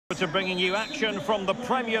To bringing you action from the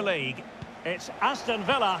Premier League. It's Aston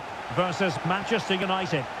Villa versus Manchester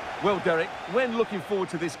United. Well, Derek, when looking forward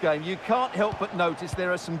to this game, you can't help but notice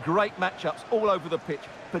there are some great matchups all over the pitch,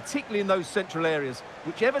 particularly in those central areas.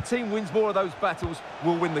 Whichever team wins more of those battles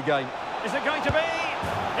will win the game. Is it going to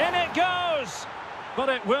be? In it goes! But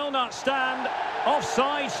it will not stand.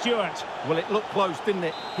 Offside, Stuart. Well, it looked close, didn't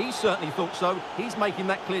it? He certainly thought so. He's making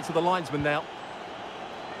that clear to the linesman now.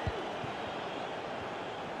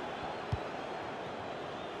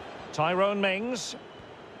 Tyrone Mings.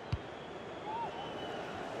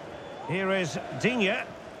 Here is Digne.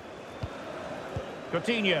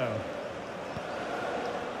 Coutinho.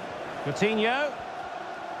 Coutinho.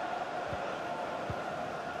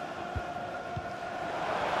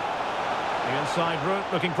 The inside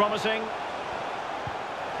route looking promising.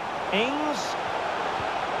 Ings.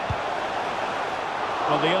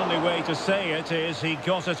 Well, the only way to say it is he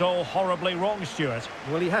got it all horribly wrong, Stuart.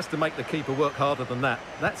 Well, he has to make the keeper work harder than that.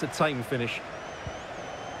 That's a tame finish.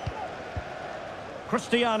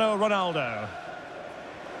 Cristiano Ronaldo.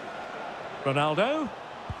 Ronaldo.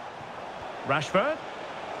 Rashford.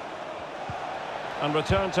 And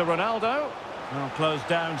return to Ronaldo. Well, closed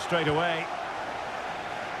down straight away.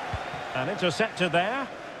 And intercepted there.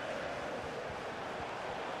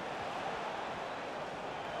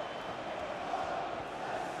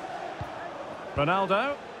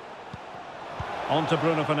 Ronaldo. On to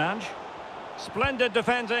Bruno Fernandes. Splendid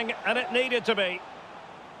defending, and it needed to be.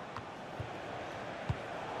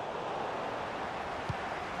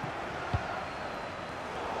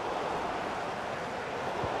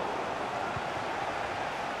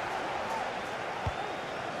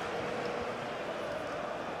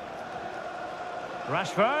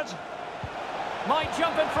 Rashford. Might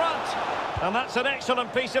jump in front. And that's an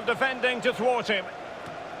excellent piece of defending to thwart him.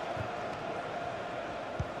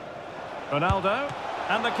 Ronaldo,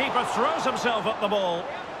 and the keeper throws himself at the ball.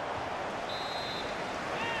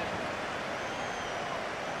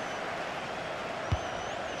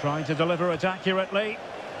 Trying to deliver it accurately.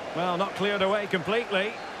 Well, not cleared away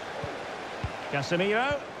completely.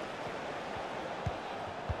 Casemiro.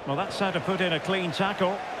 Well, that's how to put in a clean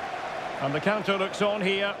tackle. And the counter looks on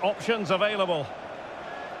here, options available.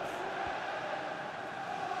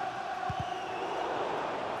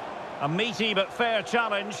 A meaty but fair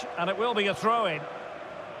challenge, and it will be a throw-in.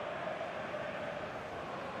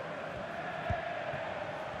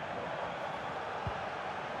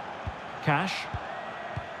 Cash.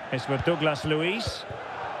 It's with Douglas Luiz.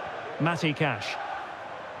 Matty Cash.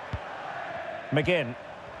 McGinn.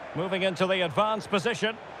 Moving into the advanced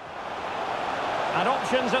position. And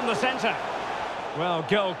options in the centre. Well,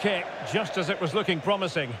 goal kick, just as it was looking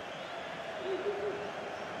promising.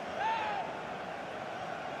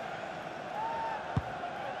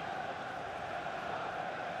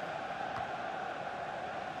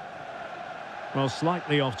 Well,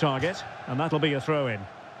 slightly off target, and that'll be a throw-in.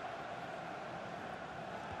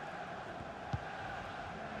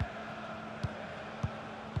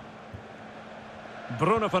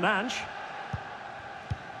 Bruno Fernandes.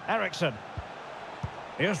 Eriksen.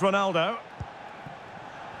 Here's Ronaldo.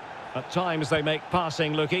 At times they make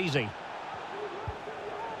passing look easy.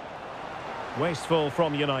 Wasteful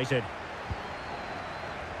from United.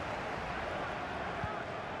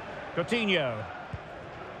 Coutinho.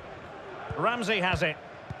 Ramsey has it.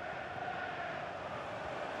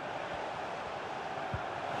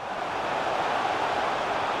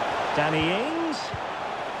 Danny Ings.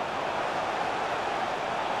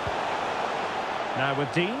 Now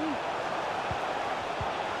with Dean.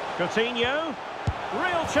 Coutinho.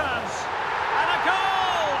 Real chance. And a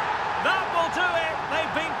goal! That will do it.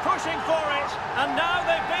 They've been pushing for it, and now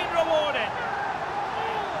they've been rewarded.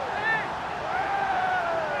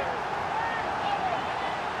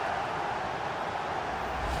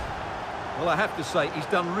 Well, I have to say, he's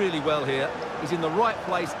done really well here. He's in the right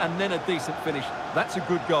place and then a decent finish. That's a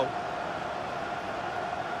good goal.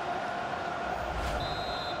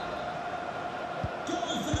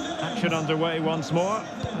 Action underway once more.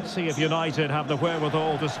 Let's see if United have the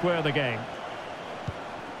wherewithal to square the game.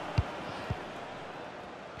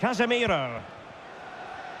 Casemiro.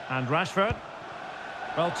 And Rashford.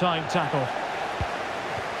 Well-timed tackle.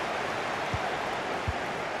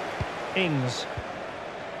 Ings.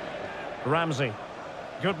 Ramsey.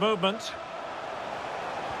 Good movement.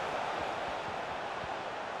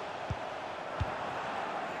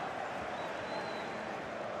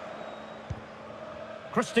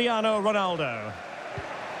 Cristiano Ronaldo.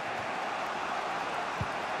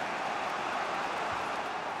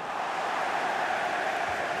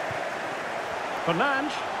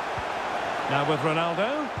 Fernandes. Now with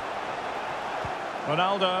Ronaldo.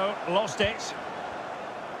 Ronaldo lost it.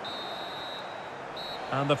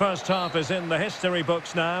 And the first half is in the history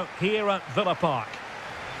books now, here at Villa Park.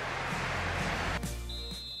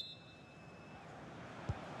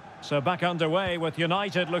 So back underway with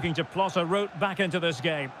United looking to plot a route back into this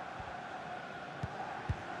game.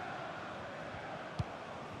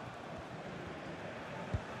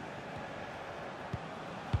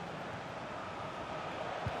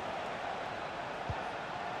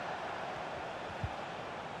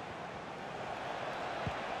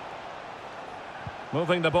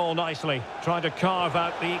 Moving the ball nicely, trying to carve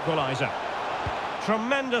out the equaliser.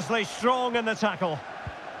 Tremendously strong in the tackle.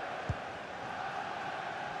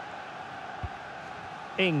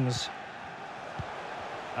 Ings.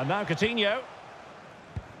 And now Coutinho.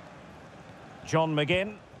 John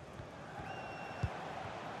McGinn.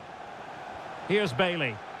 Here's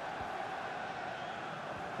Bailey.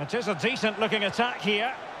 It is a decent looking attack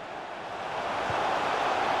here.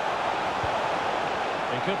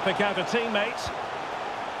 He could pick out a teammate.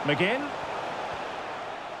 McGinn.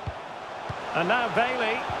 And now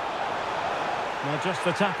Bailey. Well, just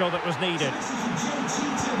the tackle that was needed.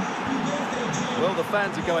 Well, the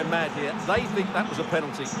fans are going mad here. They think that was a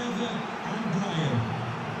penalty.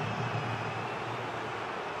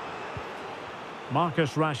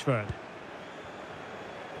 Marcus Rashford.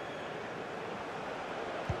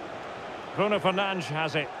 Bruno Fernandes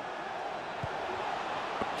has it.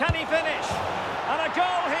 Can he finish? And a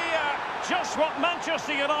goal here. Just what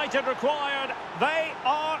Manchester United required. They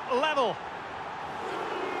are level.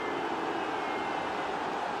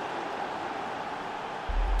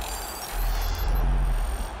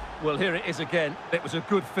 Well, here it is again. It was a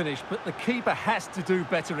good finish, but the keeper has to do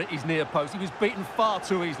better at his near post. He was beaten far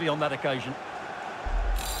too easily on that occasion.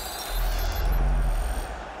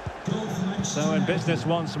 So in business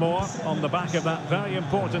once more, on the back of that very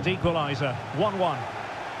important equaliser. 1-1.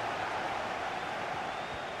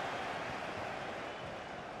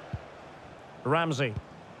 Ramsey.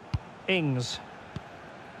 Ings.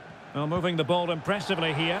 Well, moving the ball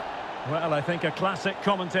impressively here. Well, I think a classic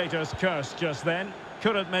commentator's curse just then.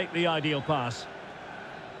 Couldn't make the ideal pass.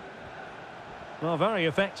 Well, very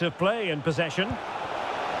effective play in possession.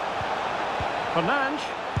 Fernandes.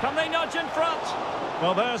 Can they nudge in front?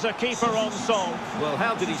 Well, there's a keeper on song. Well,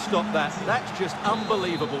 how did he stop that? That's just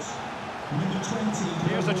unbelievable.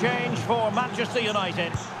 Here's a change for Manchester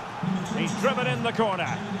United. He's driven in the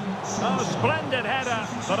corner. Oh, splendid header,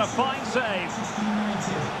 but a fine save.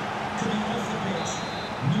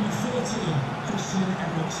 Number 13, Christian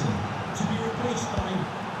Eriksen, to be replaced by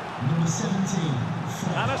number 17.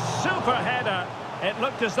 And a super header. It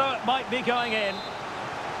looked as though it might be going in.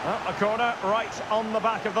 Well, a corner right on the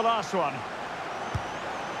back of the last one.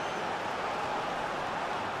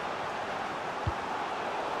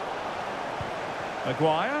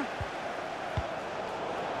 Maguire.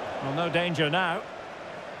 Well, no danger now.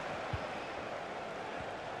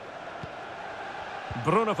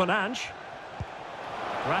 Bruno Fernandes.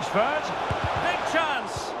 Rashford. Big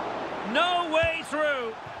chance. No way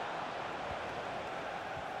through.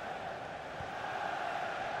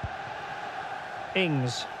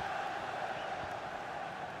 Ings.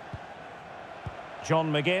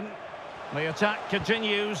 John McGinn. The attack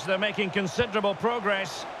continues. They're making considerable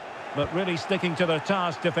progress, but really sticking to their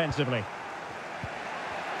task defensively.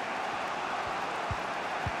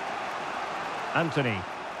 Anthony.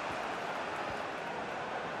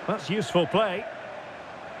 That's useful play.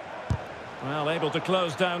 Well, able to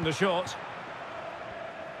close down the shot.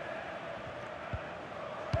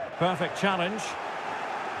 Perfect challenge.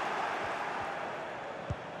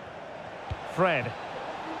 Fred.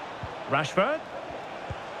 Rashford.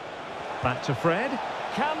 Back to Fred.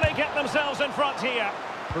 Can they get themselves in front here?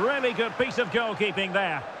 Really good piece of goalkeeping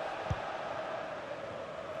there.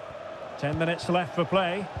 10 minutes left for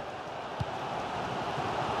play.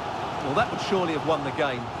 Well, that would surely have won the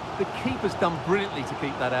game. The keeper's done brilliantly to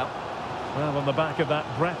keep that out. Well, on the back of that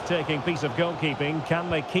breathtaking piece of goalkeeping, can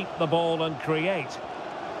they keep the ball and create?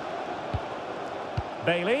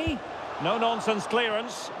 Bailey. No-nonsense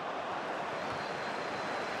clearance.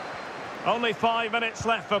 Only 5 minutes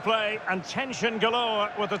left for play, and tension galore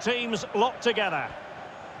with the teams locked together.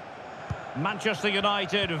 Manchester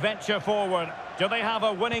United venture forward. Do they have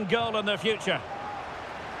a winning goal in their future?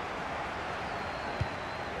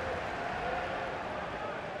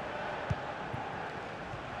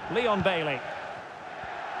 Leon Bailey.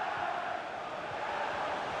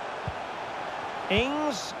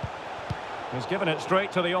 Ings. He's given it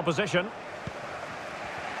straight to the opposition.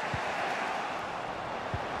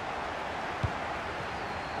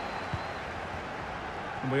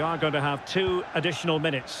 And we are going to have 2 additional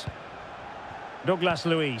minutes. Douglas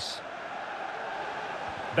Luiz.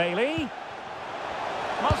 Bailey.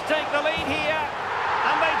 Must take the lead here.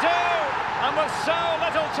 And they do! And with so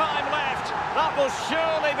little time left, that will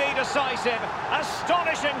surely be decisive.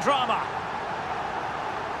 Astonishing drama.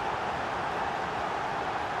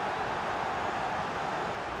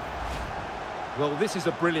 Well, this is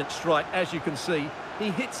a brilliant strike, as you can see. He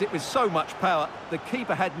hits it with so much power, the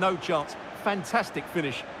keeper had no chance. Fantastic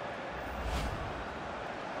finish.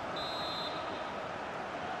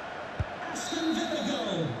 Aston Villa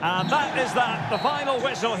goal. And that is that, the final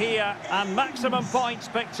whistle here, and maximum points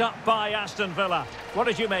picked up by Aston Villa. What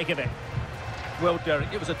did you make of it? Well,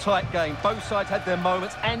 Derek, it was a tight game. Both sides had their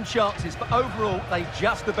moments and chances, but overall, they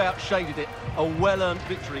just about shaded it. A well-earned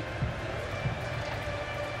victory.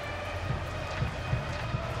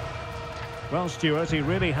 Well, Stuart, he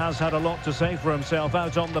really has had a lot to say for himself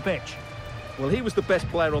out on the pitch. Well, he was the best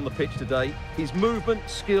player on the pitch today. His movement,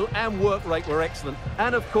 skill and work rate were excellent.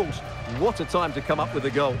 And, of course, what a time to come up with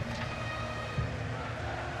a goal.